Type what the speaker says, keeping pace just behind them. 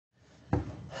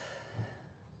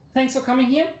thanks for coming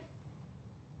here.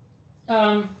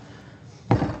 The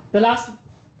last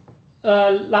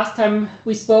time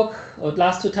we spoke, or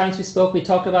last 2 times we spoke, we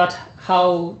talked about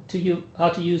how to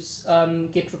use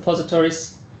Git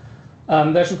repositories,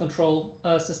 version control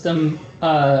system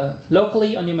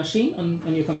locally on your machine,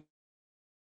 on your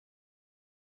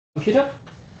computer.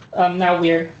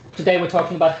 Today we're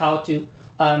talking about how to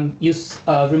use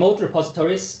remote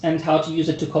repositories and how to use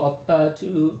it to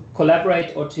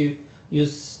collaborate or to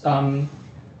use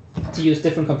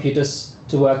different computers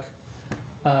to work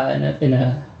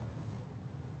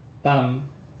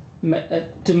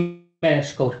to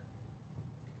manage code.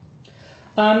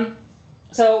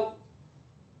 So,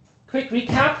 quick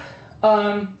recap.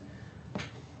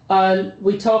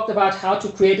 We talked about how to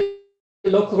create a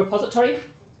local repository,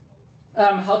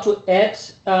 how to add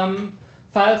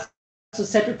files to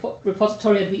set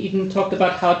repository, and we even talked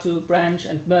about how to branch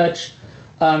and merge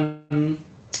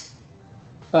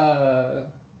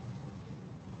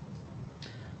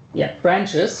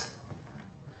branches,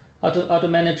 how to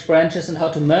manage branches and how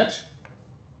to merge.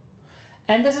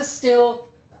 And this is still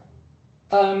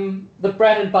the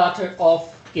bread and butter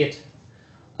of Git.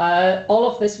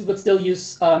 All of this we would still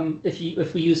use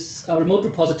if we use remote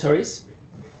repositories.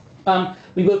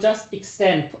 We will just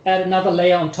add another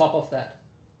layer on top of that.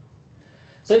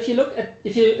 So if you look at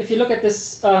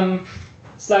this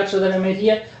slideshow that I made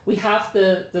here, we have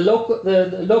the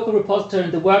local repository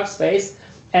in the workspace,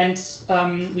 and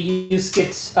we use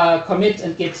git commit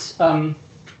and git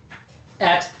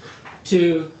add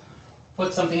to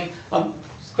put something in. I'm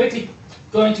quickly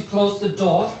going to close the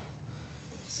door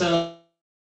so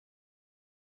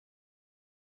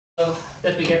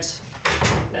that we get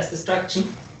less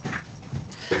distraction.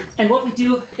 And what we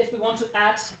do if we want to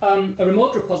add a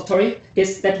remote repository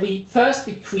is that we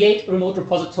create a remote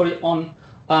repository on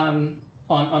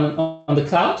the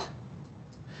cloud,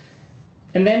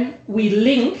 and then we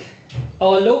link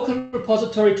our local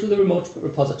repository to the remote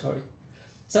repository.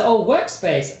 So our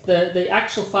workspace, the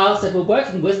actual files that we're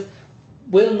working with,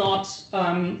 will not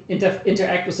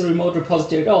interact with the remote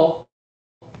repository at all.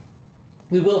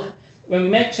 When we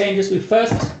make changes, we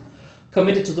first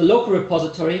commit it to the local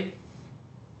repository,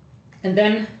 and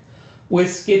then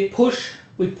with git push,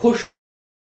 we push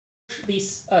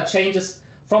these changes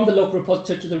from the local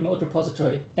repository to the remote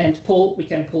repository, and we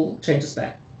can pull changes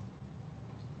back.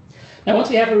 Now, once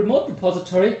we have a remote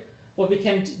repository, what we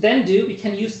can then do, we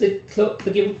can use the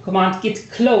command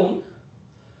git clone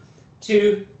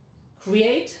to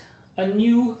create a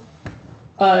new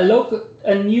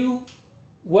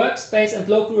workspace and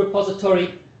local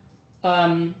repository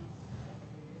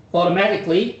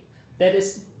automatically. That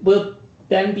will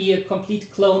then be a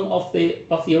complete clone of the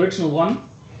original one,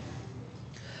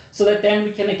 so that then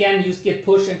we can again use git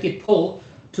push and git pull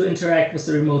to interact with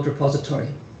the remote repository.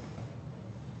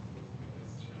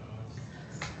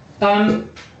 The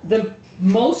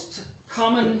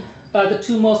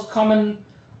two most common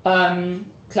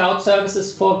cloud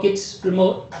services for Git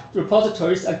remote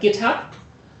repositories are GitHub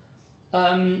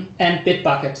and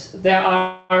Bitbucket. There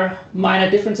are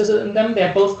minor differences in them. They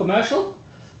are both commercial.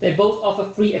 They both offer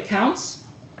free accounts.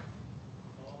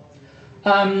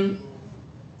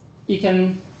 You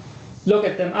can look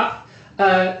at them up.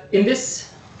 In this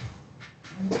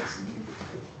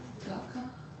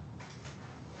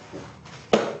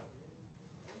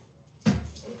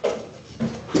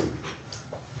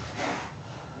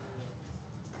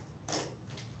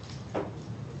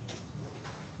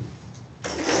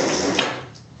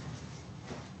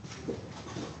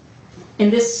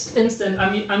instant,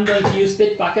 I'm going to use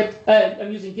Bitbucket.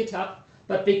 I'm using GitHub,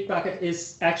 but Bitbucket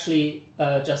is actually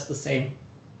just the same.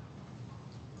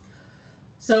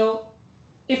 So,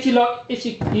 if you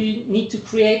need to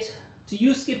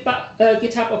use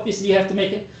GitHub, obviously you have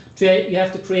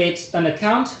to create an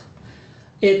account.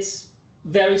 It's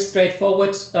very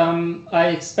straightforward. I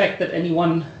expect that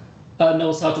anyone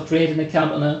knows how to create an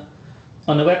account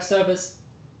on a web service.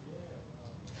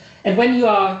 And when you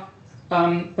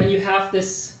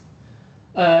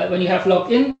have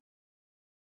logged in,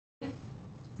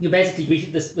 you basically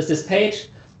greet with this page,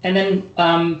 and then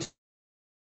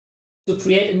to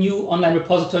create a new online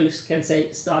repository, you can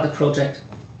say start a project.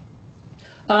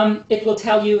 It will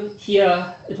tell you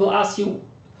here, it will ask you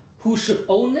who should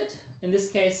own it. In this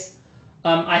case,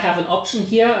 I have an option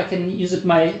here. I can use it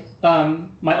my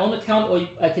own account, or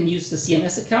I can use the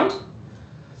CMS account.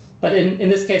 But in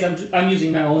this case, I'm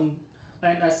using my own,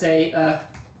 and I say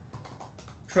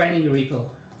training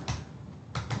repo.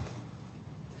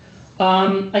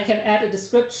 I can add a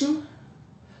description.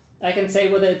 I can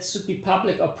say whether it should be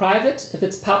public or private. If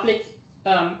it's public,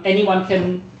 anyone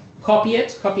can copy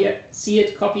it, see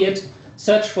it, copy it,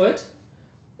 search for it.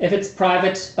 If it's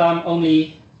private,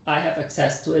 only I have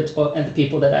access to it, and the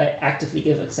people that I actively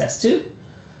give access to.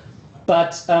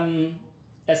 But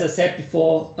as I said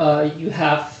before, you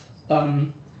have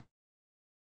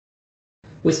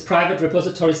with private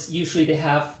repositories, usually they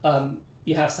have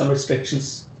you have some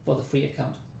restrictions for the free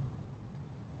account.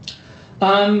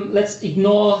 Let's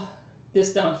ignore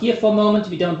this down here for a moment.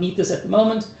 We don't need this at the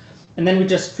moment. And then we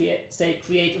just say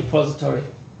create repository.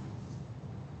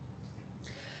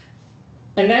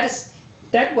 And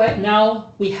that way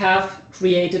now we have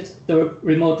created the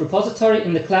remote repository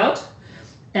in the cloud.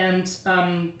 And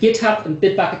GitHub and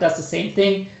Bitbucket does the same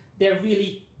thing. They're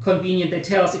really convenient. They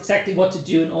tell us exactly what to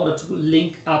do in order to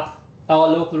link up our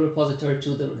local repository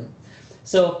to the link.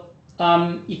 So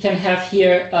you can have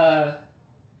here,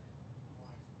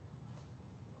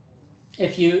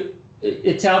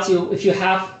 it tells you if you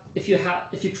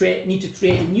need to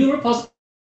create a new repository.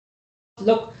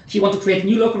 Look, if you want to create a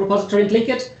new local repository and link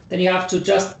it, then you have to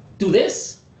just do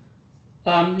this,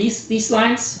 these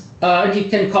lines, and you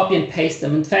can copy and paste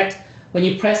them. In fact, when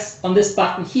you press on this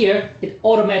button here, it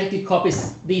automatically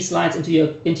copies these lines into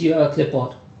your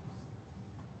clipboard.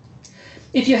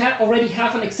 If you already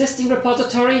have an existing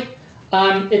repository,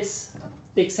 it's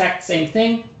the exact same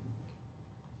thing.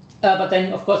 But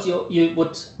then, of course, you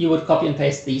would copy and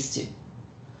paste these two.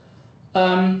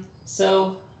 There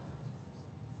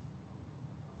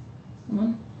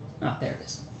it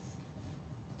is.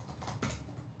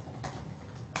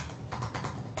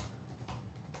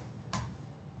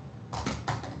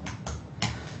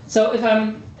 So if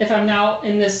I'm now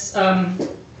in this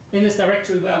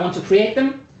directory where I want to create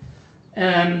them,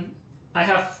 I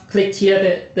have clicked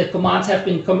here. The commands have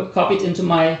been copied into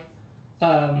my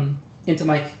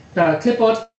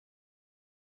clipboard.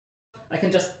 I can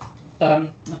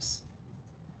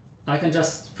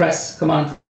just press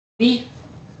Command V,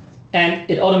 and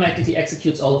it automatically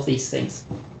executes all of these things.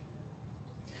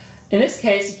 In this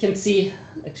case, you can see.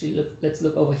 Actually, let's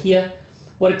look over here.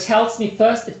 What it tells me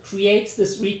first, it creates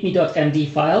this readme.md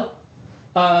file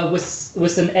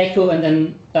with an echo and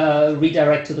then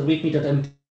redirect to the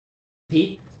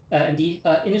readme.md.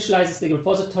 Initializes the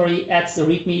repository, adds the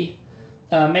readme,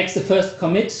 makes the first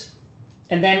commit,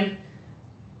 and then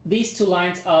these two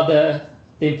lines are the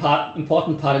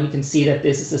important part, and you can see that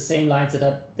this is the same lines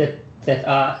that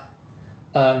are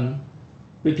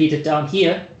repeated down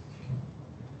here.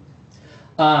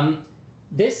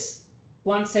 This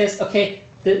one says, okay,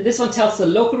 this one tells the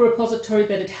local repository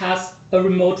that it has a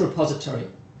remote repository.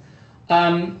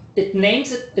 It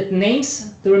names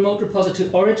the remote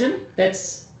repository origin.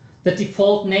 That's the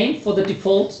default name for the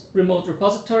default remote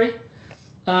repository.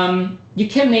 You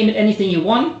can name it anything you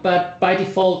want, but by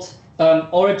default,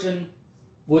 origin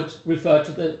would refer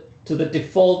to the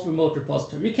default remote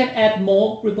repository. You can add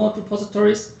more remote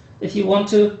repositories if you want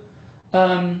to.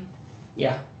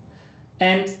 Yeah.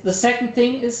 And the second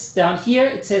thing is down here.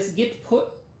 It says git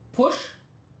push.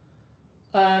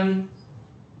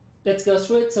 Let's go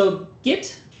through it. So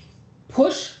git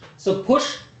push. So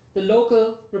push the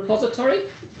local repository.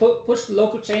 Push the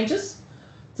local changes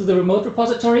to the remote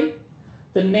repository.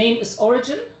 The name is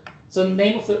origin. So the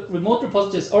name of the remote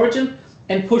repository is origin,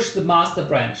 and push the master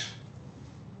branch.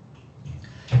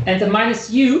 And the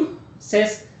 -u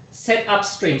says set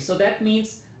upstream. So that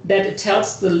means that it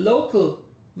tells the local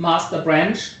master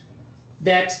branch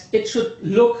that it should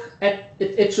look at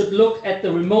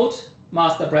the remote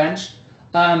master branch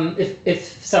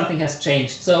if something has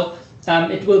changed. So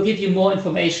it will give you more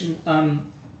information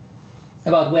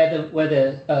about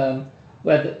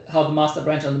how the master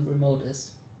branch on the remote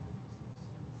is.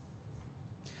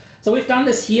 So we've done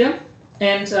this here,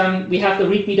 and we have the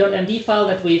readme.md file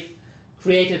that we've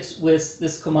created with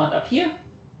this command up here.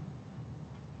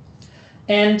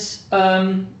 And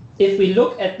if we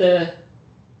look at the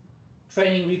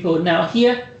training repo now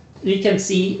here, we can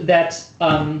see that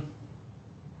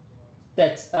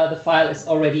the file is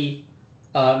already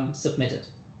submitted.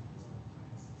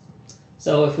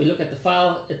 So if we look at the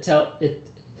file, this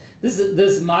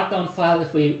is a markdown file.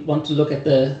 If we want to look at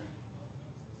the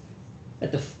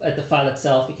file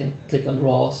itself, we can click on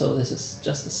raw. So this is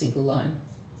just a single line.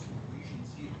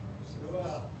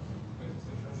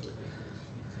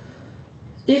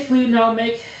 If we now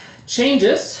make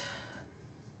changes,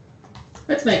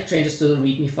 let's make changes to the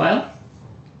README file.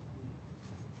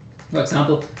 For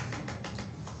example,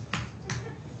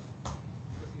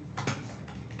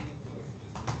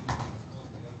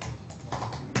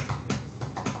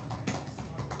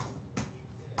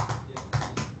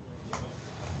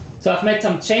 so I've made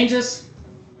some changes.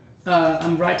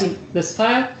 I'm writing this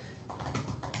file,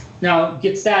 Now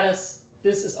git status,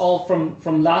 this is all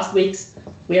from last week's.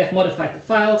 We have modified the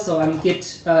file, so I'm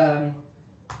git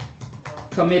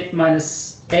commit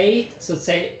 -a, so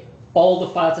say all the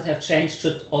files that have changed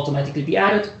should automatically be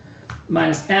added.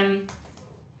 -m,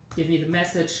 give me the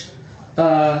message.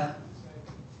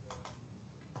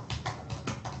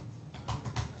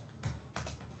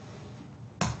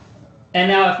 And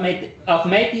now I've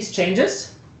made these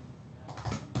changes,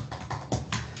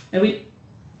 and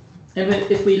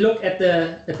if we look at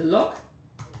the log,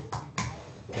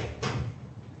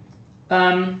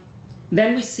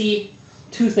 then we see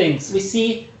two things. We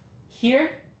see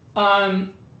here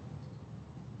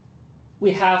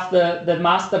we have the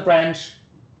master branch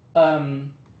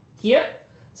here,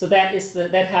 so that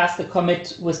has the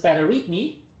commit with better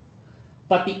readme,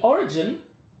 but the origin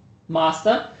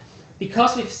master,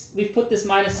 because we've put this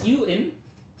 -u in,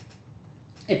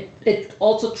 it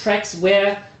also tracks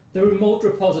where the remote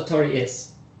repository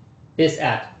is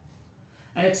at,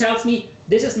 and it tells me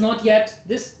this is not yet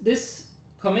this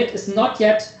commit has not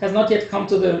yet come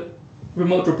to the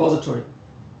remote repository,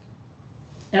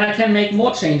 and I can make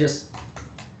more changes.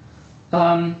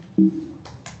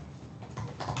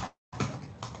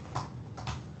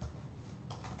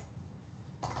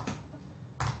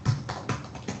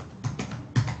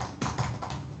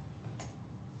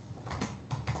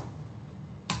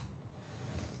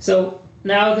 So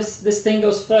now this thing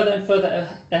goes further and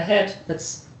further ahead.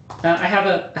 That's I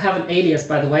have an alias,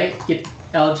 by the way. Git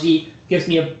lg gives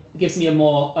me a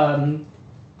more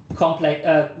complex,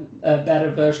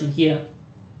 better version here.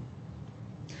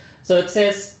 So it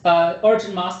says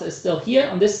origin master is still here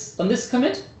on this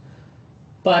commit,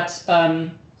 but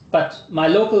my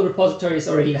local repository is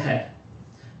already ahead,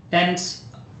 and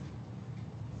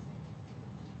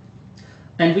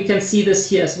we can see this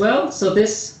here as well. So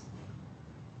this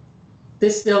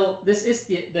is the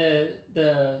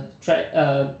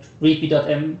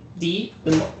readme.md,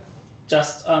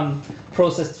 just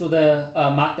processed through the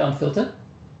markdown filter.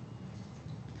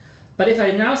 But if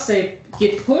I now say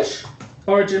git push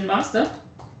origin master,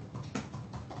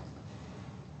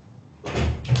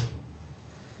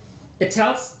 it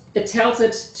tells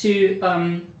it to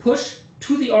push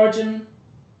to the origin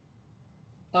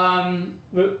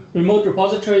remote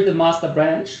repository, the master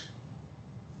branch.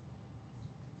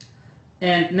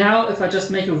 And now if I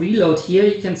just make a reload here,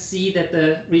 you can see that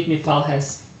the README file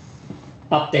has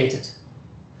updated.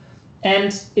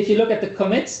 And if you look at the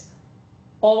commits,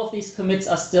 all of these commits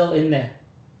are still in there.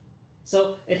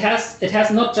 So it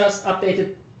has not just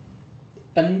updated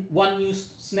one new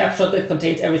snapshot that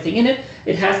contains everything in it,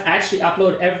 it has actually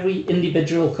uploaded every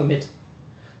individual commit.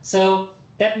 So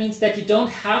that means that you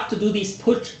don't have to do these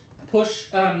push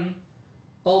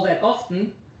all that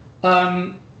often.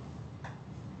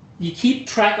 You keep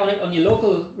track on it on your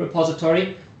local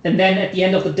repository, and then at the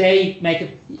end of the day, make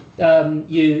it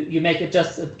you make it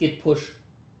just a git push.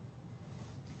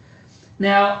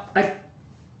 Now I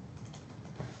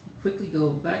quickly go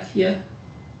back here.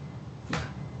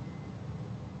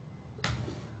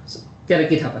 So get a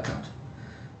GitHub account,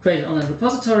 create an online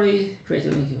repository, create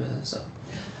a link. So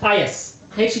yes,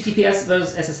 HTTPS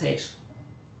versus SSH.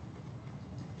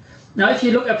 Now if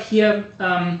you look up here,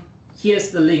 here's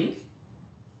the link.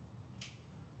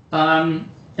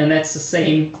 And that's the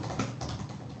same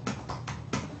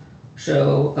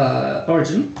show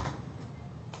origin.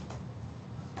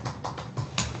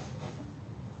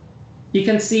 You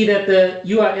can see that the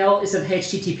URL is an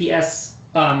HTTPS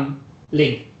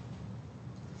link.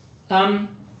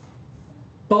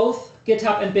 Both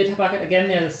GitHub and Bitbucket, again,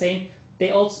 they're the same.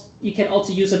 You can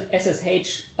also use an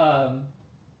SSH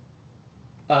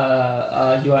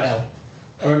URL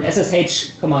or an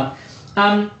SSH command.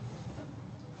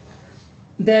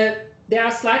 They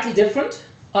are slightly different.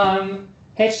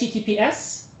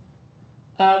 HTTPS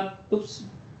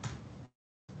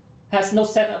has no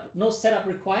setup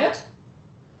required.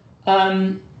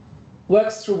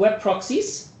 Works through web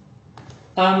proxies,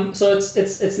 so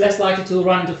it's less likely to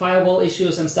run into firewall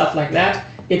issues and stuff like that.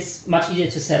 It's much easier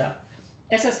to set up.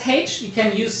 SSH you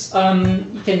can use.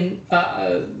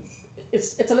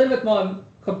 It's a little bit more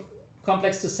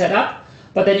complex to set up,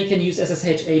 but then you can use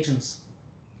SSH agents.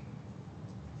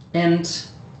 And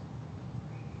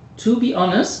to be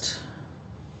honest,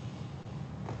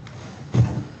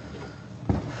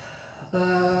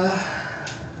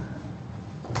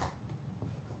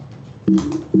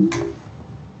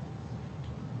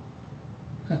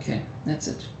 okay, that's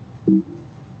it.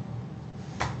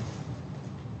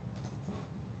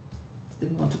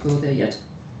 Didn't want to go there yet.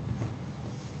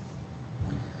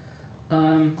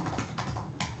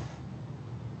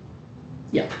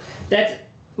 Yeah, that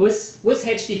with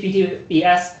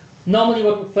HTTPS, Normally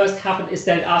what would first happen is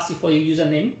that it asks you for your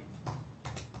username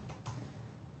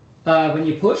when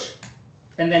you push,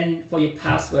 and then for your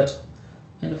password.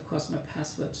 And of course my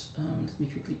password, let me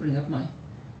quickly bring up my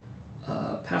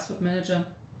password manager,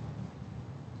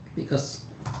 because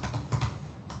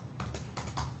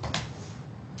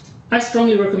I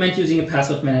strongly recommend using a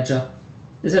password manager.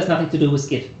 This has nothing to do with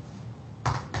Git.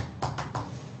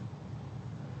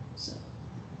 So.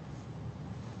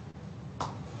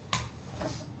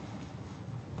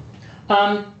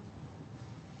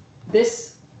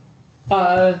 This,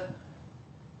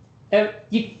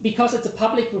 because it's a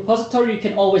public repository, you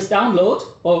can always download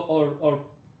or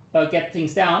get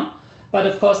things down. But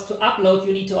of course, to upload,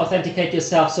 you need to authenticate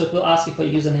yourself, so it will ask you for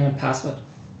your username and password.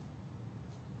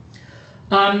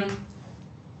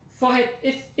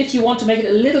 If you want to make it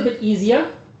a little bit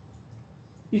easier,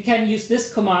 you can use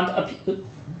this command up.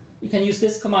 You can use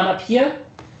this command up here.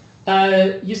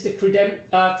 Use the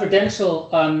credential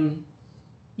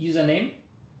username.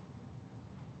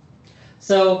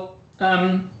 So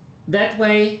that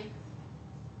way.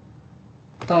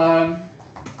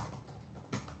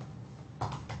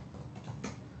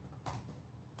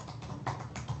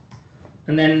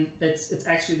 And then it's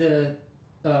actually the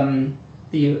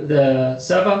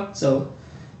server, so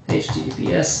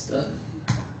https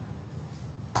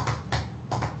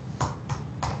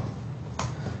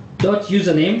dot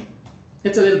username.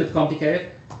 It's a little bit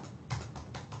complicated.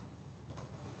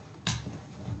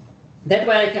 That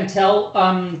way I can tell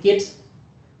Git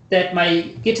that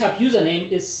my GitHub username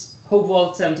is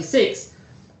HolgerWolff76.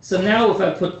 So now if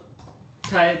I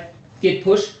type git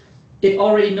push, it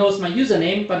already knows my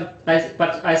username, but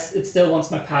it still wants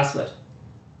my password.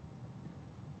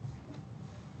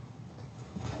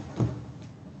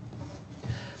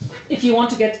 If you want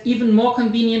to get even more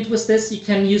convenient with this, you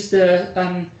can use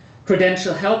the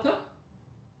credential helper.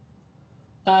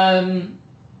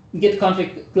 Git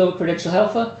config global credential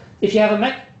helper. If you have a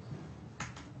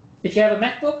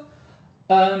MacBook,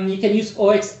 you can use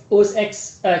OS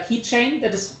X keychain.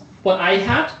 That is what I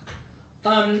had.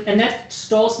 And that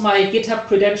stores my GitHub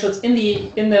credentials in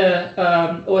the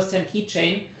OS X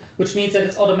keychain, which means that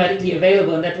it's automatically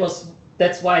available, and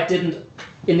that's why it didn't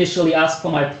initially ask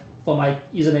for my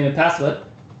username and password.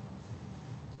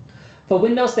 For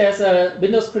Windows, there's a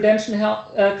Windows credential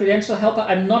helper.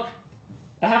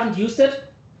 I haven't used it,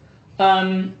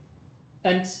 and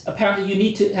apparently you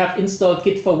need to have installed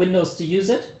Git for Windows to use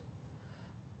it.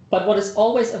 But what is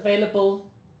always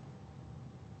available,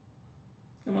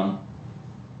 come on,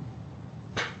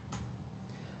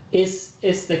 is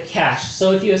the cache.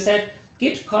 So if you said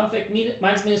git config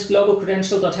 -- global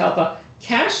credential.helper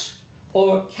cache,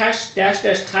 or cache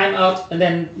 -- timeout and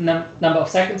then number of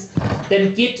seconds,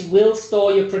 then Git will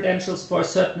store your credentials for a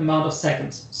certain amount of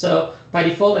seconds. So by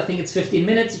default, I think it's 15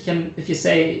 minutes. You can, if you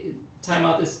say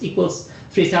timeout equals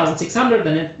 3600,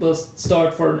 then it will store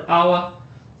it for an hour.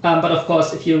 But of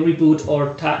course, if you reboot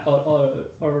or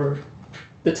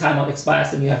the timeout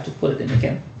expires, then you have to put it in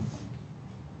again.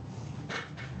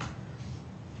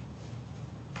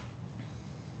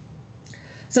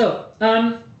 So,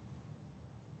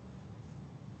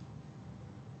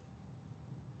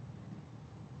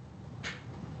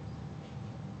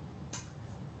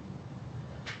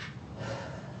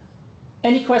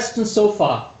 any questions so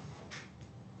far?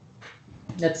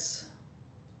 Let's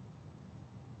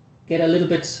get a little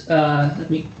bit, let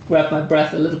me grab my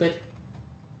breath a little bit.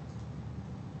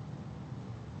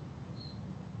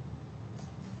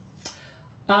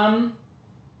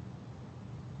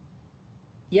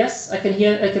 Yes, I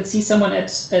can see someone at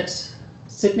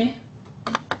Sydney.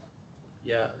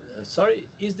 Yeah, sorry,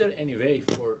 is there any way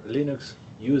for Linux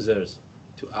users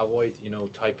to avoid,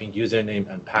 typing username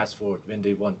and password when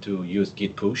they want to use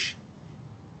git push?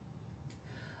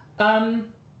 As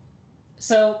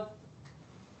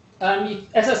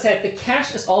I said, the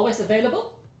cache is always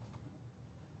available,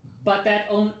 but that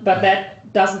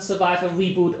doesn't survive a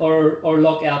reboot or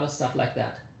log out or stuff like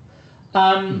that.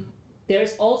 There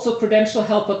is also credential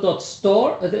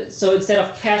helper.store. So instead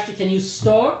of cache, you can use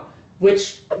store,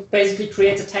 which basically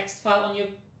creates a text file on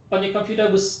your computer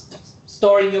with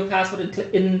storing your password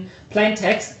in plain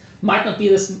text. Might not be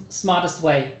the smartest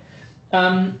way.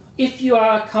 If you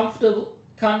are confident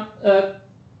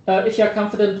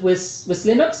with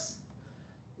Linux,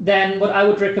 then what I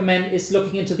would recommend is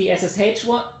looking into the SSH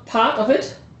part of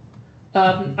it.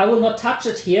 I will not touch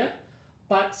it here,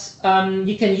 but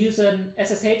you can use an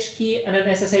SSH key and an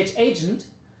SSH agent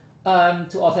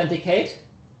to authenticate,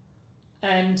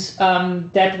 and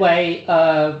that way,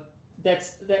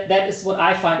 that is what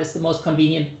I find is the most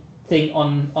convenient thing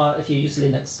on if you use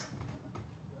Linux.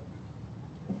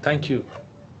 Thank you.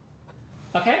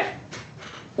 Okay?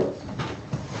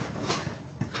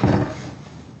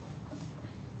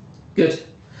 Good.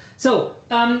 So,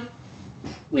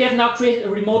 we have now created a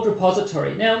remote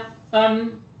repository. Now,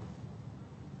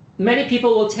 many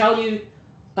people will tell you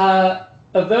a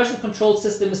version control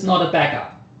system is not a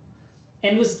backup.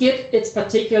 And with Git, it's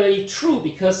particularly true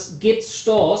because Git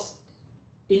stores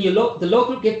in your the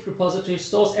local Git repository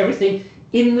stores everything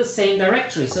in the same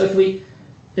directory. So if we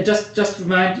just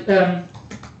remind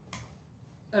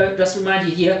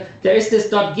you here, there is this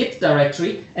 .git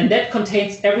directory, and that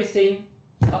contains everything,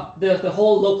 the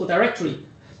whole local directory.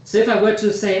 So if I were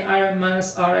to say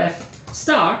rm-rf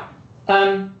star,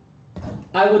 I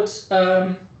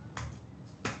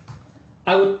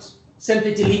would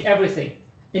simply delete everything,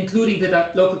 including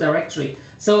the local directory.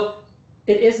 So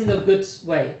it isn't a good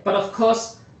way. But of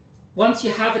course, once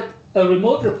you have a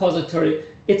remote repository,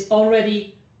 it's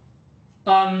already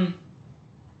a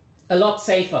lot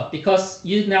safer because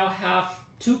you now have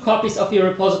 2 copies of your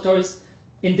repositories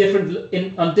on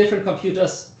different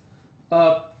computers,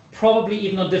 probably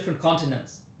even on different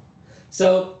continents.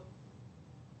 So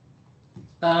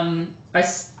I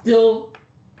still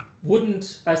would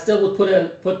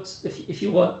put if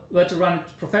you were to run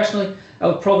it professionally, I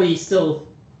would probably still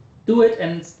do it,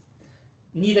 and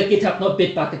neither GitHub nor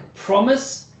Bitbucket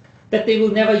promise that they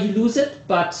will never lose it,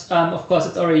 but of course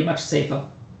it's already much safer.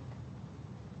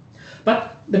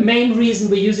 But the main reason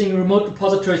we're using a remote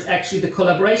repository is actually the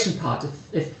collaboration part.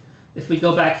 If we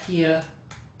go back here,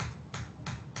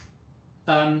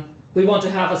 we want to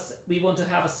have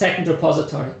a second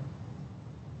repository.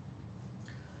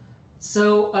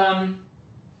 So,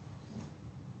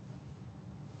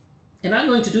 and I'm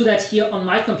going to do that here on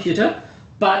my computer,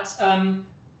 but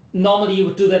normally you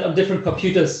would do that on different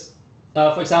computers.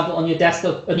 For example, on your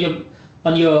desktop, on your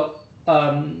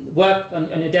work,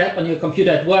 on your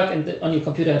computer at work, and on your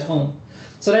computer at home.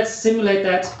 So let's simulate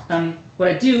that. What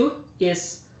I do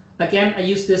is, again, I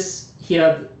use this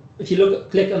here. If you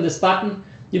click on this button,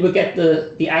 you will get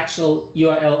the actual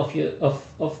URL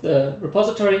of the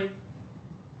repository.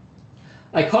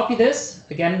 I copy this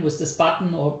again with this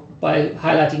button, or by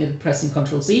highlighting it and pressing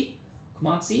Ctrl+C,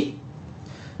 Command+C.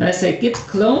 And I say git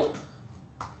clone,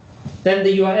 then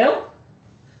the URL,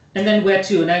 and then where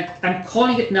to. And I'm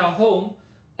calling it now home,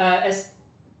 as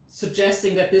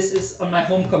suggesting that this is on my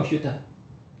home computer.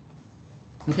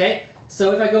 Okay,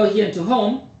 so if I go here into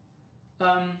home,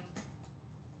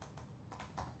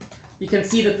 you can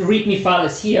see that the README file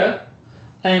is here,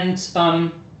 and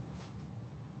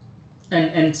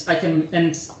I can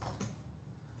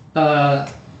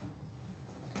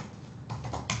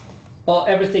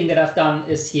everything that I've done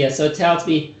is here. So it tells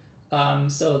me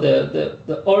so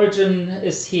the origin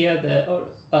is here,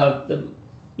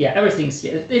 everything's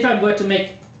here. If I were to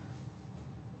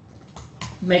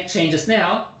make changes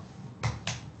now,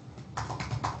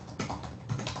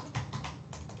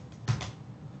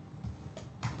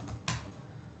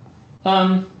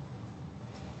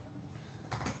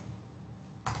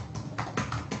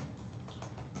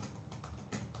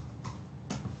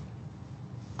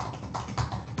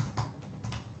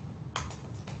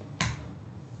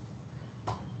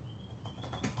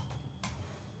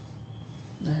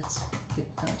 let's hit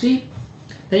G.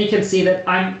 Then you can see that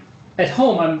I'm at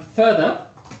home, I'm further,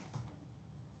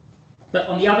 but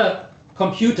on the other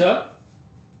computer,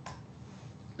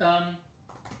 I'm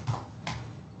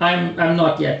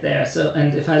not yet there. So,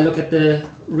 and if I look at the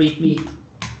README,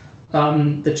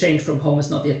 the change from home is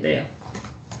not yet there.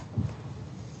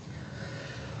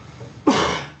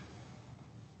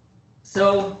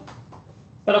 So,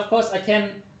 but of course I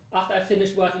can, after I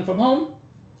finish working from home,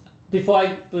 before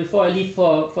I leave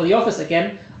for the office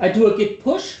again, I do a git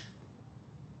push,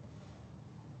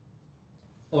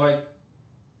 or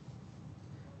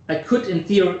I could, in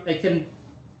theory, I can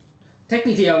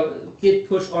technically git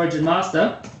push origin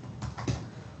master,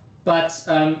 but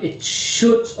it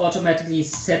should automatically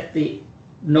set the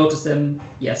notice them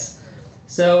yes.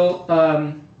 So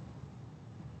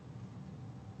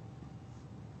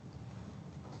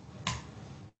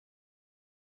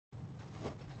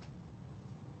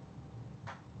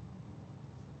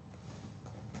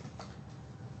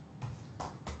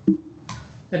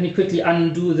let me quickly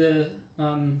undo the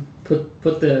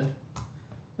put the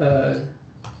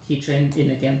keychain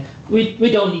in again.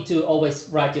 We don't need to always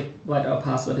write our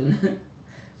password in.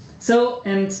 So,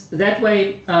 and that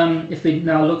way, if we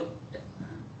now look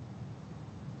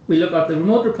at the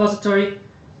remote repository,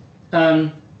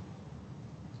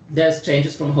 there's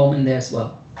changes from home in there as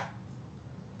well.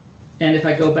 And if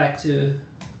I go back to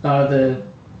the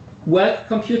work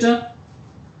computer,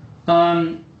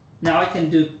 now I can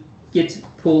do git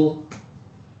pull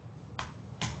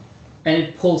and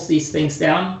it pulls these things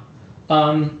down.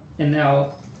 And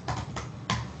now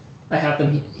I have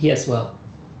them here as well.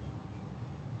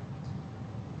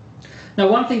 Now,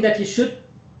 one thing that you should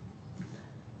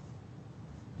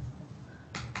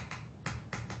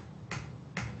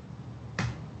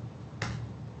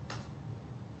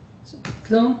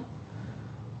clone.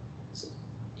 So,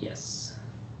 yes.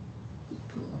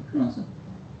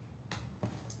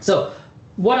 So,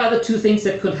 what are the two things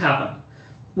that could happen?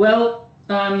 Well,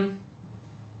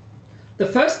 the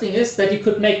first thing is that you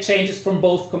could make changes from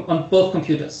on both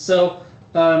computers. So,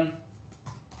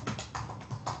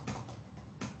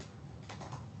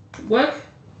 work.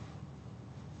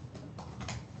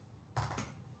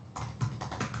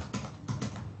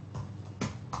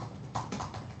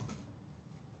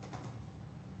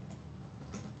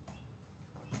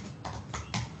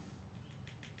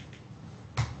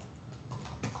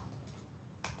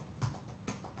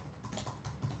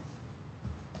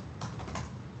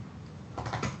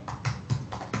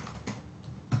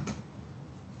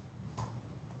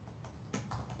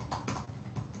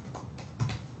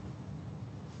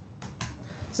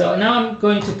 So now I'm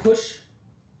going to push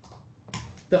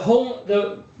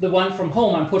the one from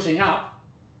home I'm pushing up.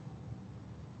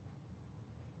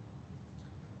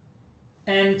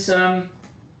 And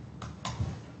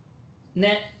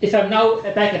if I'm now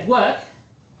back at work,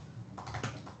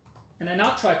 and I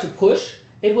now try to push,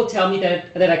 it will tell me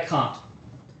that I can't.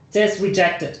 It says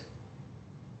rejected.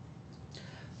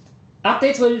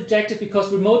 Updates were rejected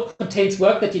because remote contains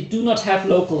work that you do not have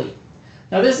locally.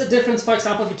 Now, this is a difference, for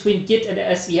example, between Git and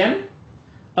SVN.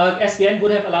 SVN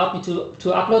would have allowed me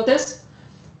to upload this,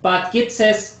 but Git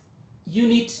says you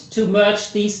need to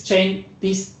merge you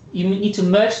need to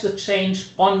merge the change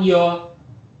on your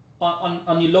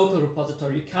local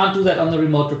repository. You can't do that on the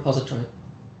remote repository.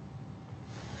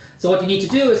 So what you need to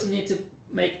do is you need to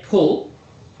make pull,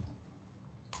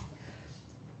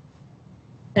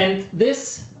 and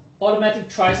this automatically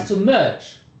tries to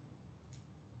merge.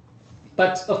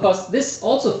 But of course, this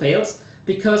also fails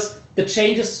because the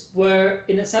changes were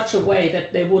in such a way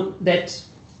that they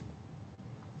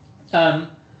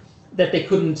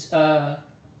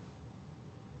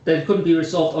couldn't be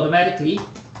resolved automatically.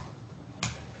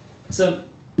 So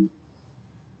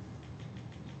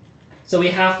we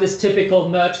have this typical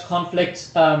merge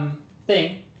conflict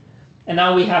thing, and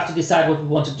now we have to decide what we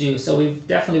want to do. So we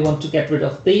definitely want to get rid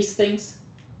of these things,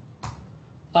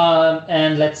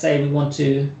 and let's say we want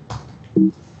to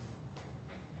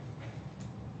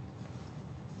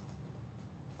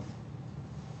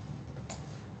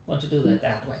do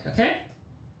that way, okay?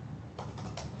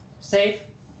 Save.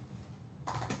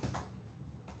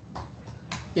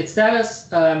 Git status.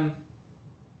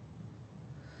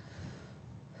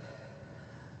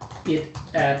 Git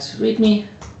add readme.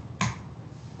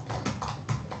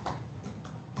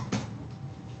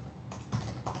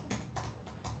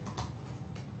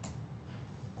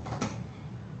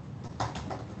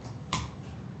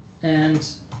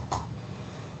 And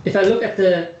if I look at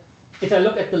the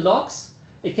logs,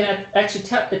 it can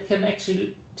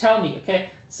actually tell me, okay,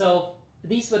 so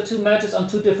these were two merges on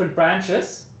two different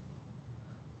branches,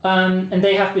 and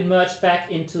they have been merged back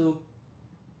into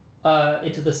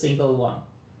the single one.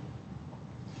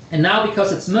 And now,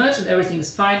 because it's merged and everything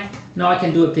is fine, now I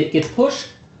can do a git push,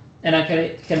 and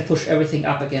I can push everything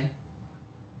up again.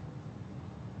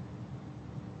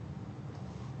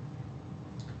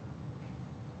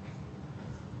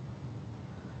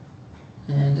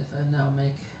 And if I now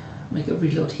make a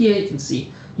reload here, you can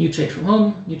see new change from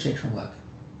home, new change from work.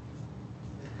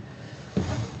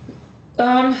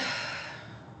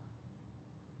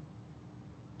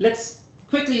 Let's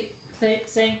quickly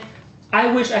say,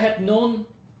 I wish I had known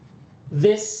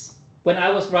this when I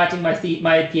was writing my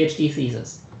PhD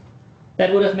thesis.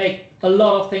 That would have made a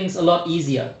lot of things a lot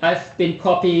easier. I've been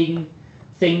copying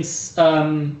things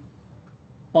on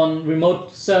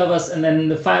remote servers, and then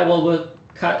the firewall were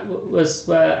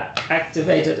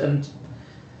activated, and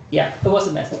yeah, it was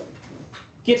a mess.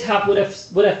 GitHub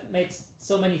would have made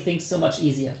so many things so much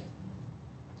easier.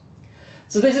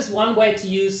 So this is one way to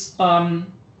use a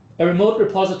remote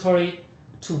repository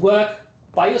to work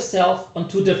by yourself on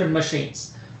two different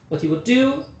machines. What you would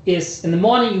do is, in the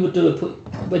morning, you would do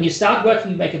when you start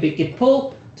working, you make a big git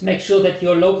pull to make sure that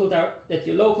your local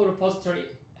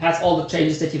repository has all the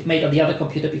changes that you've made on the other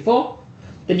computer before.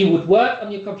 Then you would work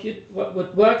on your computer,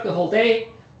 would work the whole day,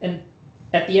 and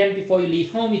at the end, before you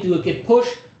leave home, you do a git push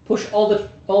all the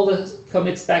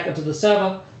commits back onto the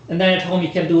server, and then at home you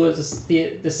can do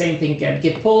the same thing again: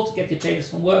 git pull to get your changes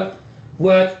from work,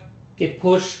 git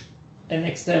push, and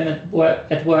next time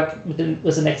at work with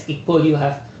the next git pull you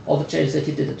have all the changes that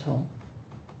you did at home.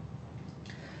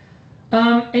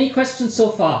 Any questions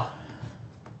so far?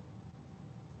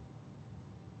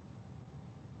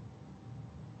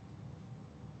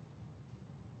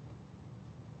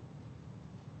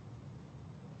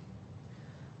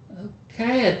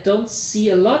 Okay, I don't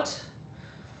see a lot.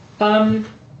 Then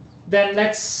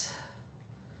let's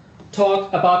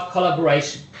talk about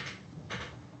collaboration.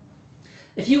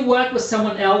 If you work with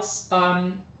someone else,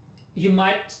 you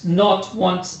might not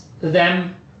want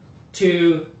them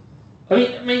to.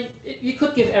 I mean, you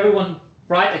could give everyone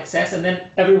write access and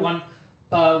then everyone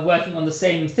working on the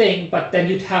same thing, but then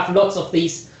you'd have lots of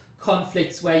these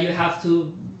conflicts where you have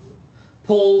to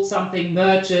pull something,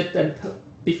 merge it, and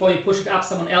before you push it up,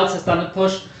 someone else has done a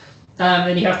push,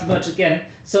 then you have to merge again.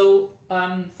 So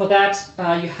for that,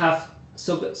 you have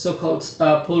so-called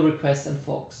pull requests and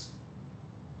forks.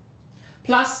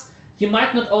 Plus, you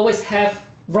might not always have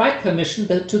write permission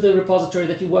to the repository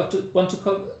that you want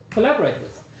to collaborate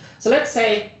with. So let's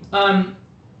say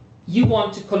you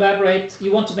want to collaborate,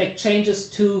 you want to make changes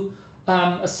to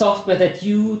a software that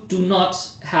you do not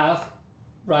have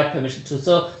write permission to.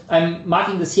 So I'm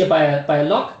marking this here by a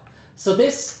lock. So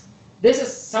this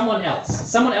is someone else,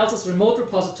 someone else's remote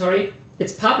repository.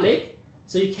 It's public,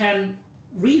 so you can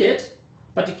read it,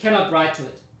 but you cannot write to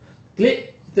it.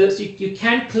 You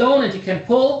can clone and you can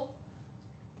pull,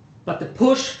 but the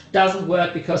push doesn't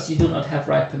work because you do not have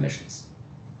write permissions.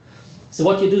 So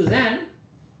what you do then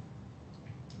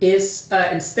is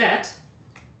instead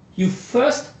you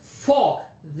first fork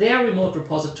their remote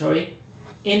repository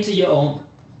into your own.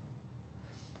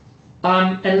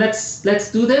 And let's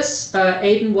do this.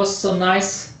 Aidan was so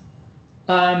nice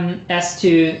as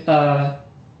to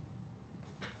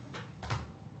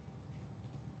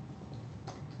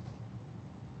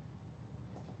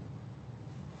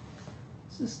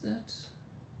is that?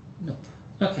 Nope.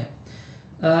 Okay.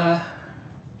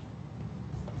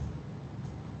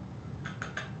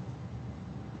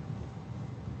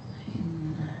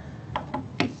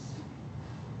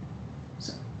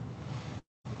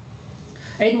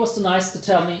 Aidan was so nice to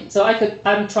tell me. So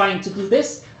I'm trying to do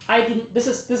this. This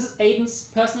is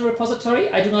Aidan's personal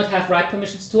repository. I do not have write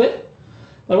permissions to it.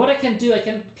 But what I can do, I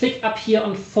can click up here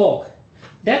on fork.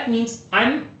 That means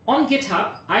I'm on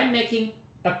GitHub. I'm making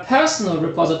a personal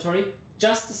repository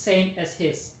just the same as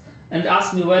his, and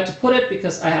ask me where to put it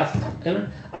because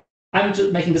I'm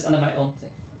just making this under my own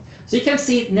thing. So you can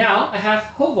see now I have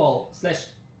hovol/xnc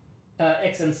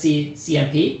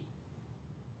cmp.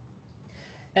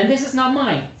 And this is now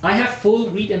mine. I have full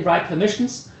read and write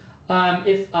permissions.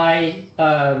 If I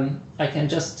can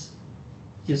just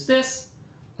use this,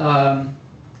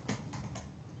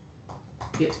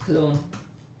 git clone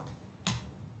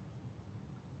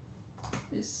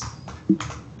this,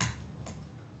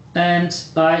 and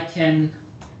I can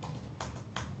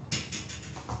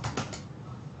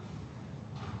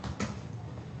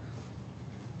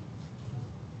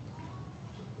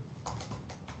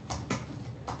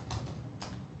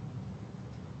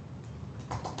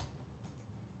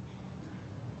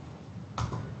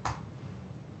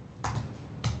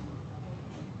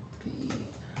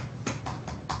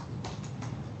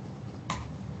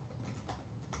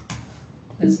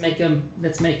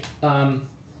let's make a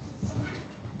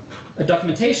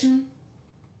documentation.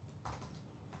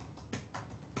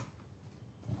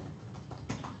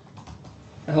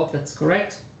 I hope that's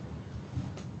correct.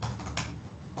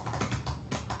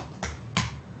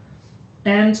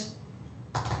 And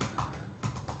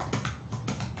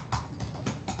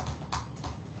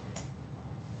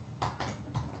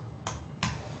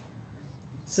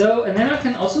so, and then I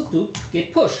can also do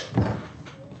git push.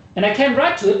 And I can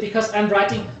write to it because I'm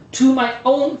writing to my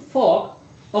own fork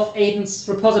of Aidan's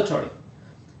repository.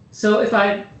 So if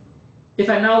I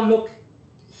now look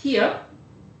here,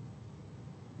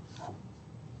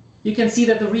 you can see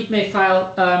that the README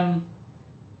file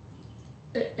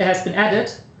has been added,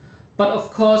 but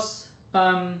of course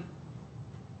the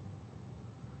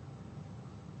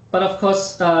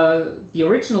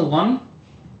original one,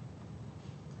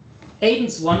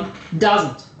 Aidan's one,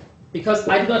 doesn't, because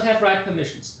I do not have write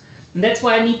permissions. And that's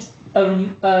why I need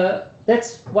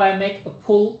that's why I make a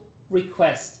pull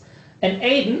request. And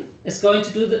Aidan is going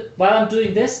to do while I'm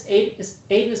doing this, Aidan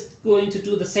is going to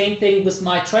do the same thing with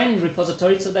my training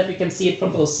repository so that we can see it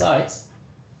from both sides.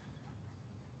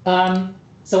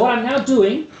 So what I'm now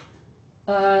doing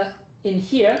in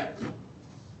here,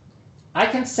 I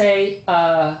can say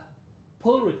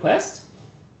pull request.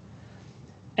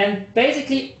 And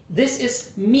basically this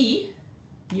is me,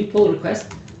 new pull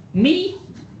request, me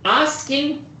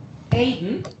asking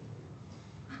Aidan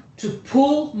to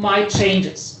pull my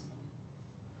changes.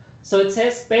 So it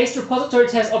says base repository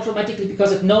test automatically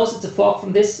because it knows it's a fork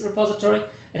from this repository.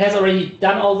 It has already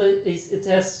done all it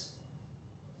has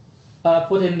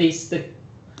put in these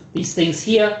things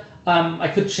here. I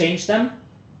could change them.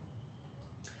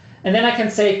 And then I can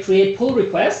say create pull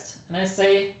request, and I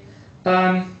say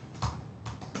I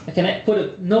can put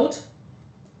a note.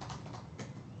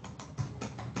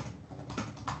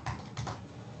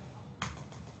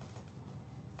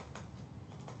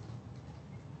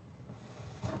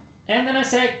 And then I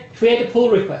say create a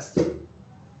pull request.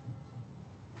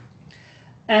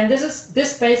 And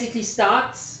this basically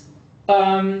starts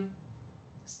a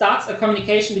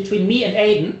communication between me and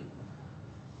Aiden,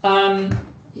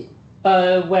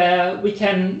 where we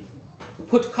can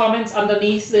put comments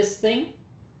underneath this thing.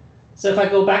 So if I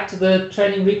go back to the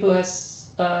training repo,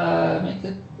 make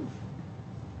it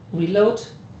reload.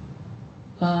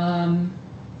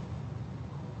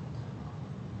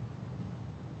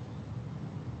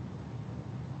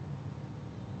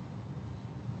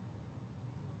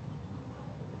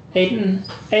 Aiden,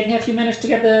 have you managed to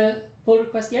get the pull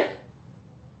request yet?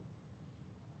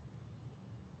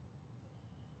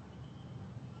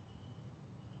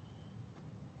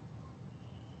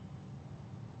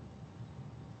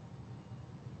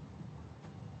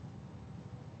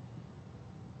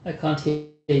 I can't hear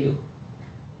you.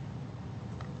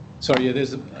 Sorry,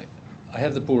 yeah, I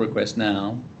have the pull request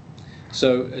now.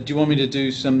 So do you want me to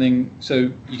do something?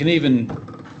 So you can even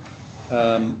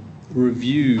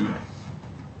review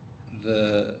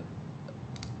the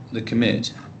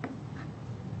commit.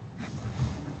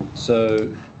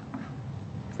 So,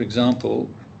 for example,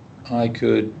 I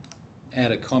could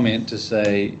add a comment to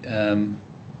say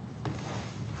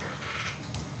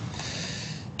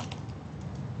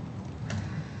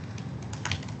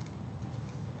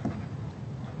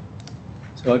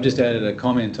so I've just added a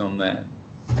comment on that.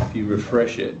 If you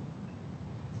refresh it.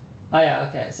 Oh yeah,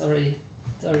 okay, it's already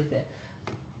there.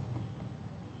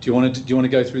 Do you want to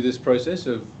go through this process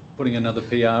of putting another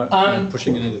PR,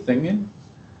 pushing another thing in?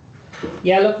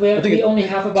 Yeah, look, we only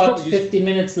have about 15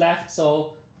 minutes left,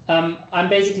 so I'm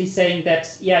basically saying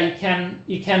that you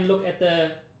can look at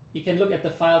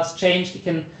the files changed. You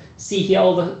can see here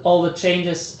all the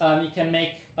changes. You can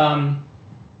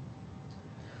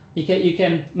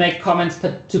make comments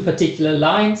to particular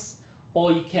lines,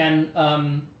 or you can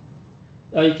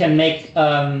make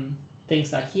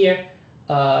things like here.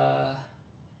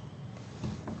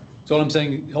 So all I'm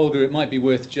saying, Holger, it might be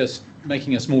worth just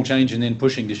making a small change and then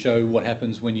pushing to show what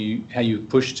happens when how you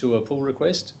push to a pull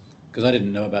request, because I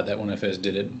didn't know about that when I first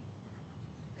did it.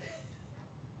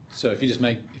 So if you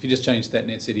just change that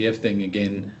netcdf thing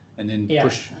again and then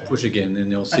push again, then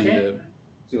they'll see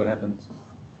see what happens.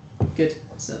 Good.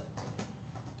 So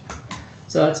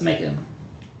let's make them.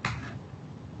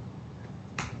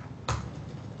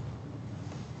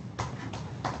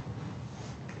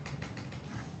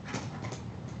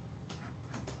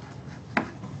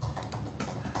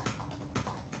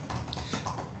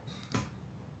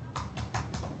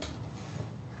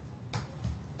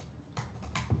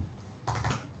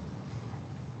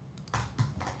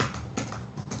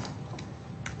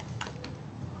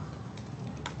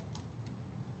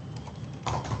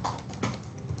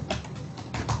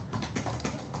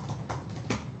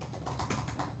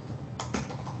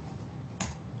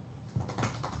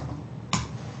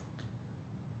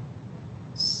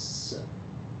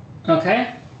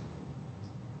 Okay.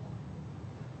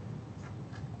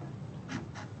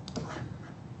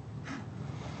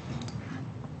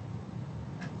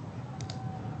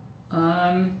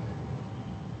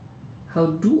 How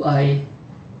do I?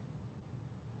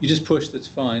 You just push. That's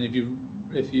fine. If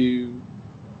you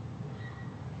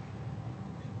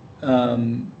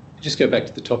just go back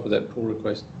to the top of that pull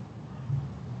request,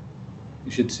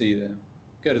 you should see there.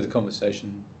 Go to the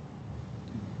conversation.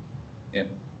 Yeah.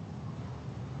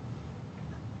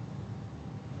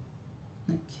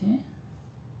 Okay.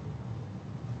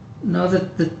 Now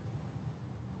that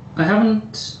I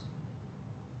haven't.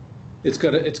 It's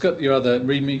got your other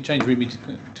readme, change readme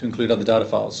to include other data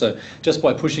files. So just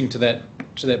by pushing to that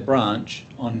branch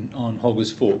on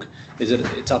Holger's fork, it's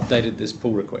updated this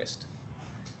pull request.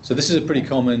 So this is a pretty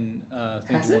common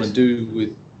thing to want to do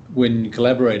with when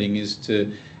collaborating, is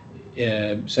to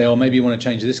say, oh, maybe you want to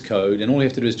change this code, and all you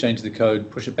have to do is change the code,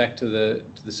 push it back to the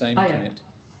same commit.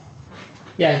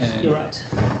 Yeah, you're right.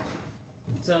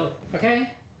 So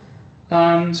okay.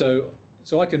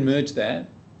 So I can merge that.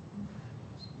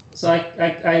 So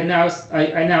I now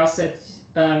said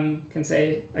can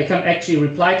say I can actually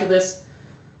reply to this.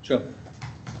 Sure.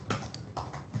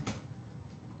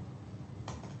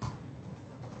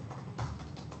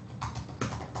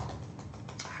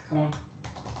 Come on.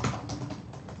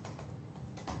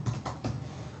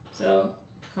 So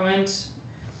comment,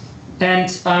 and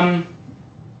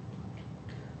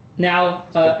now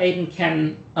Aidan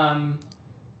can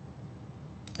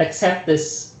accept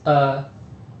this.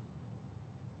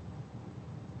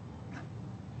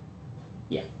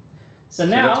 Yeah. So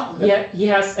now he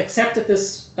has accepted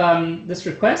this this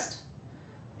request,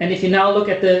 and if you now look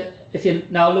at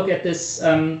this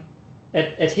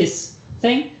at his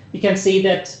thing, you can see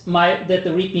that the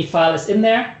README file is in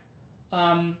there.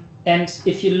 And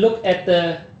if you look at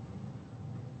the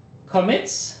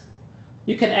commits,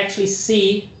 you can actually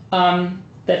see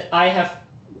that I have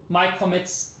my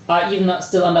commits are even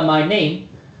still under my name,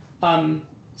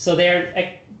 so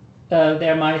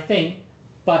they're my thing,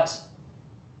 but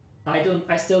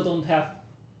I still don't have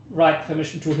write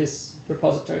permission to his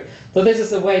repository. So this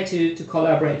is a way to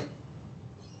collaborate.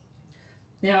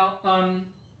 Now,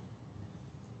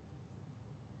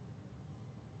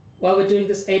 while we're doing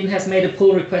this, Aidan has made a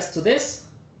pull request to this.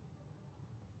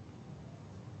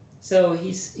 So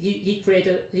he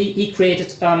created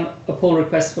a pull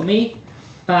request for me.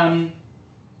 I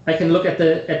can look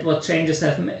at what changes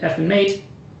have been made.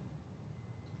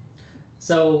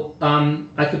 So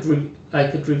I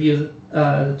could review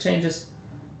the changes.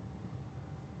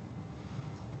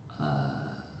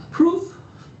 Approve.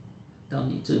 Don't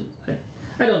need to.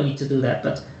 I don't need to do that,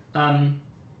 but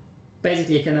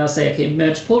basically I can now say, okay,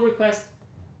 merge pull request,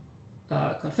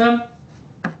 confirm,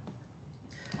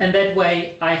 and that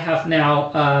way I have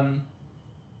now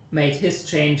made his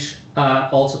change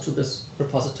also to this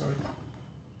repository.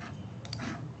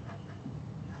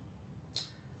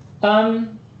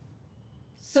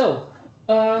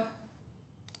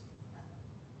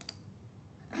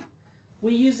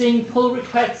 We're using pull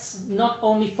requests not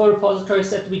only for repositories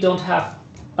that we don't have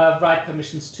write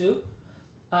permissions to,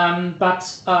 but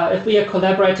if we are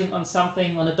collaborating on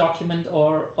something, on a document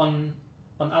or on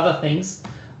other things,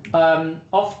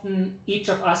 often each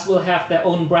of us will have their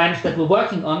own branch that we're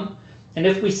working on, and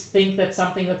if we think that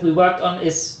something that we worked on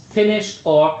is finished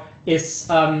or is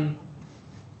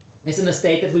in a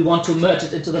state that we want to merge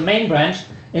it into the main branch,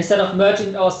 instead of merging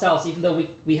it ourselves, even though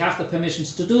we have the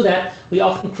permissions to do that, we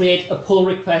often create a pull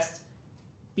request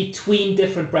between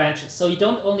different branches. So you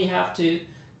don't only have to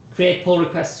create pull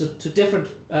requests to different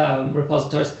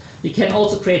repositories, you can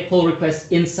also create pull requests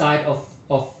inside of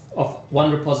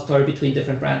one repository between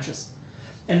different branches.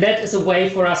 And that is a way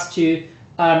for us to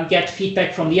get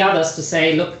feedback from the others to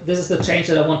say, look, this is the change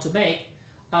that I want to make.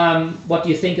 What do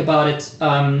you think about it?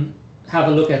 Have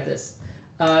a look at this.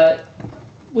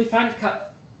 We find it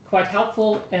quite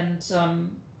helpful and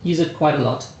use it quite a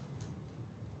lot.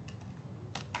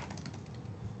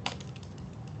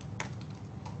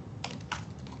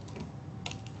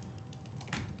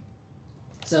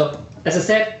 So, as I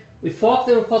said, we fork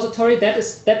the repository.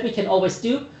 That we can always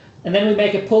do, and then we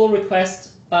make a pull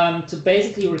request to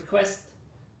basically request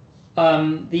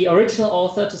the original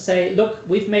author to say, look,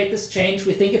 we've made this change.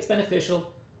 We think it's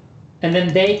beneficial. And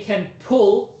then they can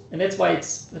pull, and that's why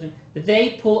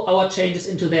they pull our changes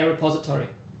into their repository.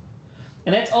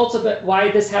 And that's also why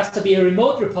this has to be a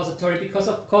remote repository, because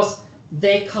of course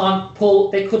they couldn't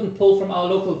pull from our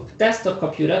local desktop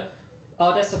computer.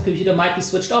 Our desktop computer might be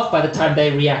switched off by the time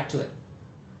they react to it,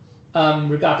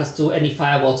 regardless to any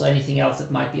firewalls or anything else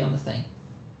that might be on the thing.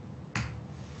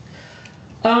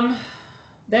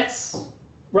 That's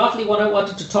roughly what I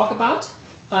wanted to talk about,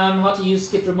 how to use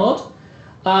Git Remote.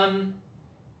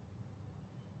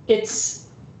 It's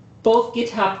both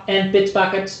GitHub and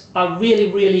Bitbucket are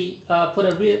really put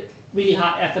a really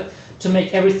hard effort to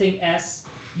make everything as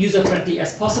user-friendly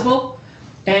as possible,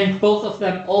 and both of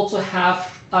them also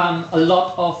have a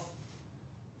lot of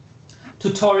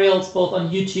tutorials both on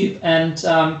YouTube and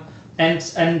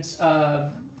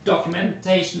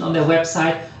documentation on their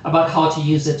website about how to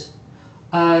use it.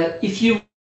 If you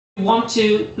want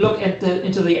to look at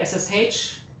into the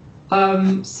SSH,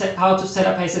 how to set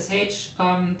up SSH,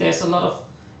 there's a lot of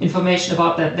information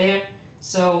about that there.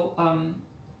 So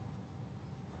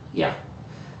yeah.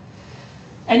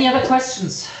 Any other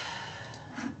questions?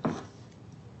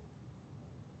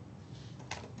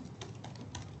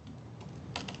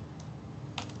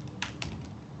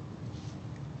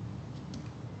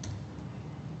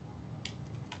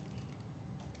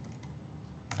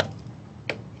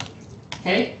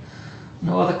 Okay,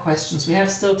 no other questions. We have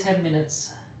still 10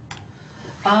 minutes.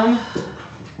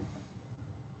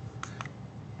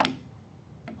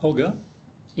 Holger?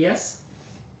 Yes?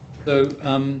 So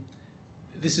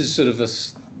this is sort of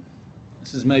this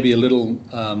is maybe a little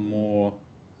more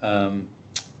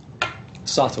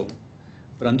subtle,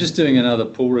 but I'm just doing another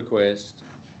pull request.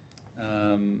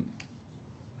 But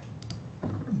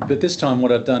this time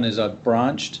what I've done is I've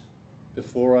branched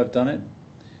before I've done it.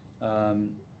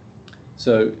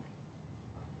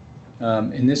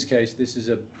 In this case, this is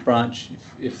a branch.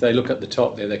 If they look at the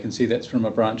top there, they can see that's from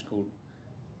a branch called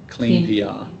Clean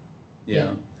PR.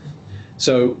 Yeah.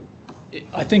 So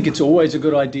I think it's always a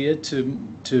good idea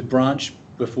to branch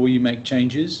before you make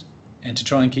changes, and to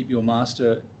try and keep your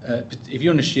master. If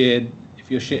you're in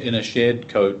a shared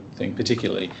code thing,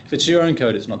 particularly if it's your own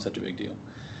code, it's not such a big deal.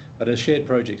 But a shared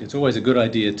project, it's always a good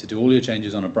idea to do all your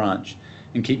changes on a branch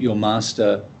and keep your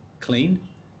master clean,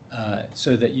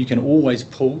 so that you can always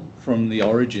pull from the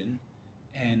origin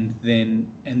and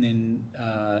then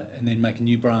make a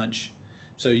new branch.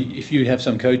 So if you have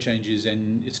some code changes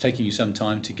and it's taking you some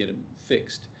time to get them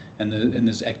fixed, and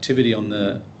there's activity on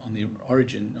the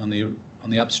origin, on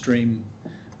the upstream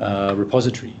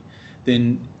repository,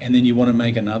 then you want to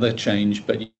make another change,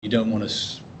 but you don't want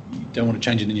to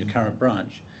change it in your current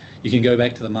branch. You can go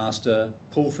back to the master,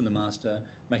 pull from the master,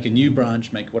 make a new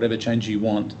branch, make whatever change you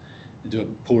want, and do a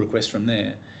pull request from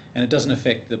there. And it doesn't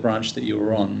affect the branch that you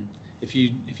were on. If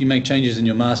you make changes in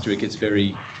your master, it gets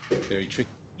very, very tricky.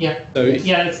 Yeah. So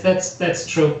that's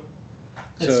true.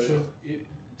 That's true.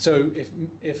 So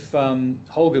if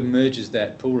Holger merges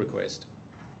that pull request,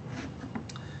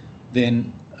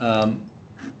 then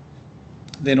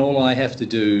all I have to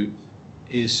do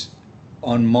is,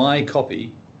 on my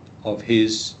copy of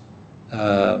his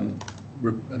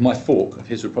my fork of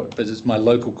his report, but it's my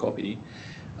local copy,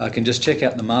 I can just check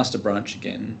out the master branch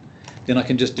again. Then I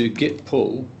can just do git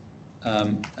pull.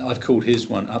 I've called his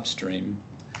one upstream,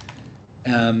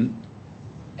 and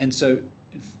so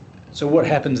what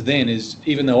happens then is,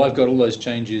 even though I've got all those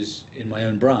changes in my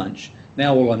own branch,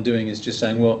 now all I'm doing is just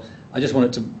saying, well, I just want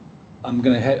it to. I'm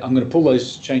going to pull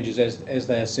those changes as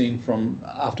they are seen from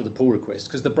after the pull request,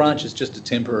 because the branch is just a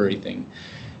temporary thing,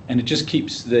 and it just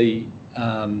keeps the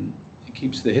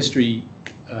history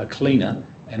cleaner,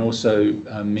 and also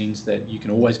means that you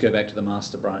can always go back to the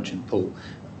master branch and pull.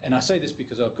 And I say this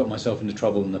because I've got myself into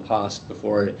trouble in the past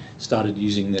before I started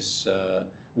using this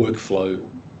workflow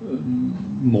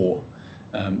more.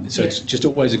 So it's just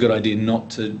always a good idea not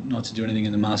to do anything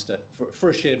in the master for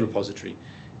a shared repository.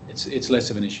 It's less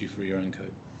of an issue for your own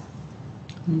code.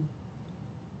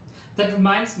 That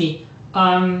reminds me,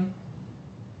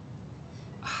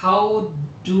 how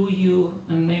do you,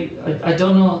 and maybe I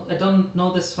don't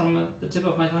know this from the tip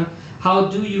of my tongue, how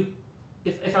do you,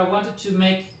 if I wanted to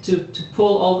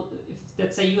pull all, if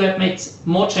let's say you have made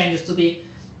more changes to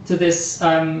this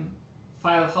file,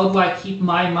 how do I keep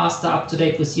my master up to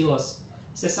date with yours?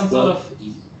 Is there some sort of?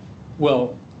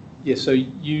 Well, yeah. So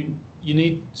you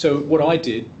need. So what I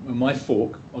did with my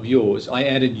fork of yours, I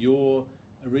added your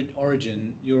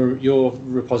origin, your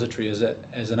repository as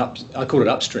an up. I called it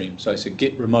upstream. So I said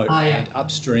git remote add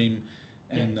upstream,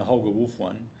 and the Holger Wolff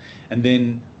one, and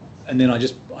then I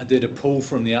did a pull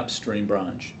from the upstream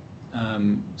branch.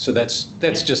 So that's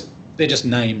just, they're just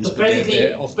names. So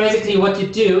basically what you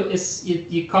do is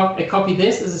you copy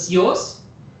this. This is yours.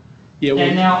 Yeah. Well,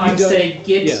 and now I'm saying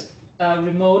git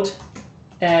remote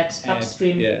add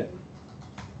upstream. Yeah.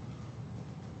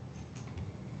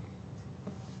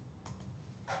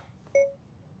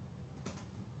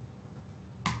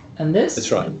 And this.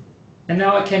 That's right. And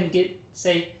now I can git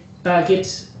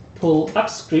pull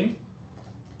upstream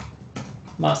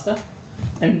master,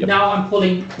 and now I'm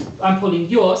pulling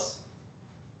yours.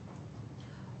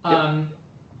 That's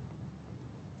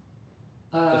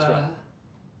right.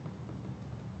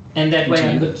 And that way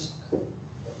I'm good.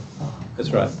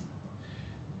 That's right.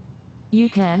 You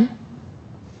can.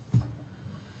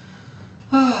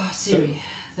 Siri.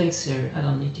 Thanks, Siri. I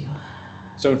don't need you.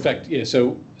 So in fact, yeah.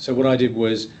 So what I did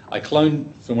was I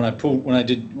cloned from when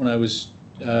I was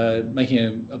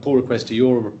making a pull request to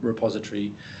your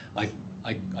repository. I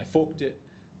forked it.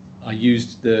 I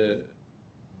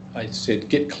said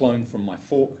git clone from my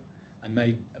fork. I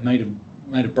made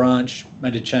a branch,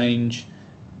 made a change,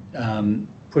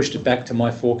 pushed it back to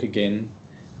my fork again,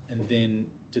 and then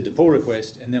did the pull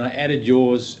request. And then I added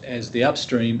yours as the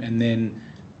upstream, and then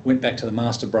went back to the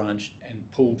master branch and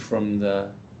pulled from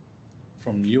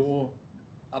your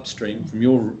upstream, from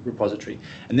your repository.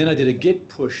 And then I did a git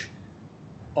push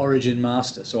origin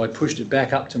master. So I pushed it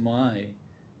back up to my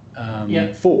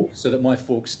fork, so that my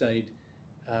fork stayed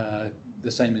the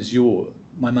same as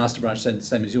my master branch stayed the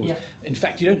same as yours. Yeah. In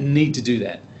fact, you don't need to do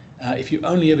that. If you're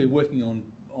only ever working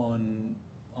on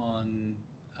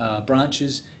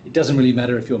branches, it doesn't really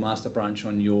matter if your master branch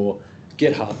on your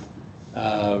GitHub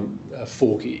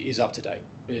fork is up to date,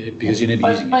 because you're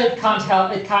never using it. But it can't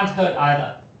hurt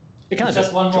either. It can't. It's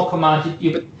just one more command.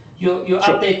 You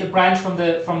update the branch from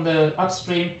the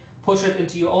upstream, push it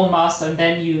into your own master, and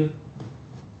then you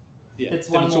Yeah, It's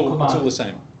one it's more all, command. it's all the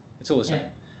same. It's all the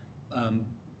same.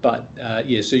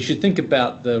 Yeah, so you should think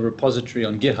about the repository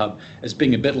on GitHub as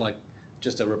being a bit like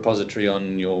just a repository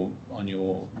on your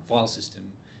file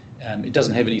system. It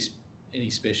doesn't have any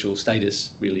special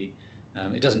status really.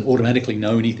 It doesn't automatically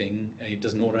know anything. It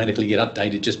doesn't automatically get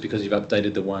updated just because you've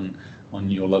updated the one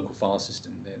on your local file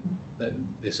system.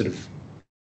 They're sort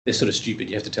of stupid.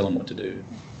 You have to tell them what to do.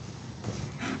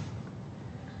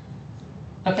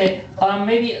 Okay,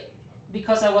 maybe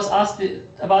because I was asked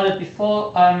about it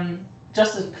before,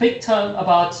 just a quick term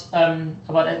about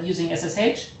using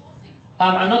SSH.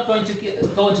 I'm not going to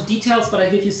go into details, but I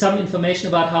give you some information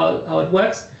about how it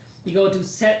works. You go to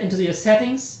into your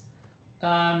settings,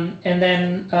 and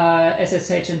then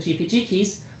SSH and GPG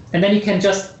keys, and then you can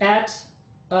just add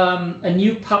a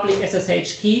new public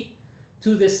SSH key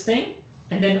to this thing,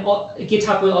 and then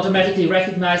GitHub will automatically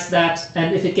recognize that,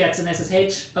 and if it gets an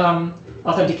SSH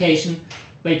authentication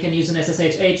where you can use an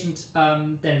SSH agent,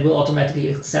 then it will automatically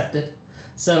accept it.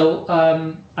 So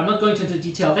I'm not going into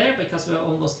detail there because we're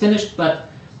almost finished, but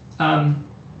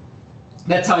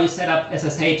that's how you set up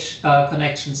SSH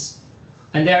connections.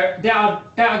 And there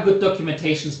are good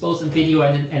documentations both in video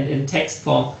and in text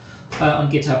form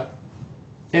on GitHub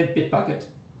and Bitbucket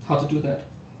how to do that.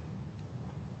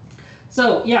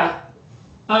 So yeah,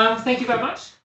 thank you very much.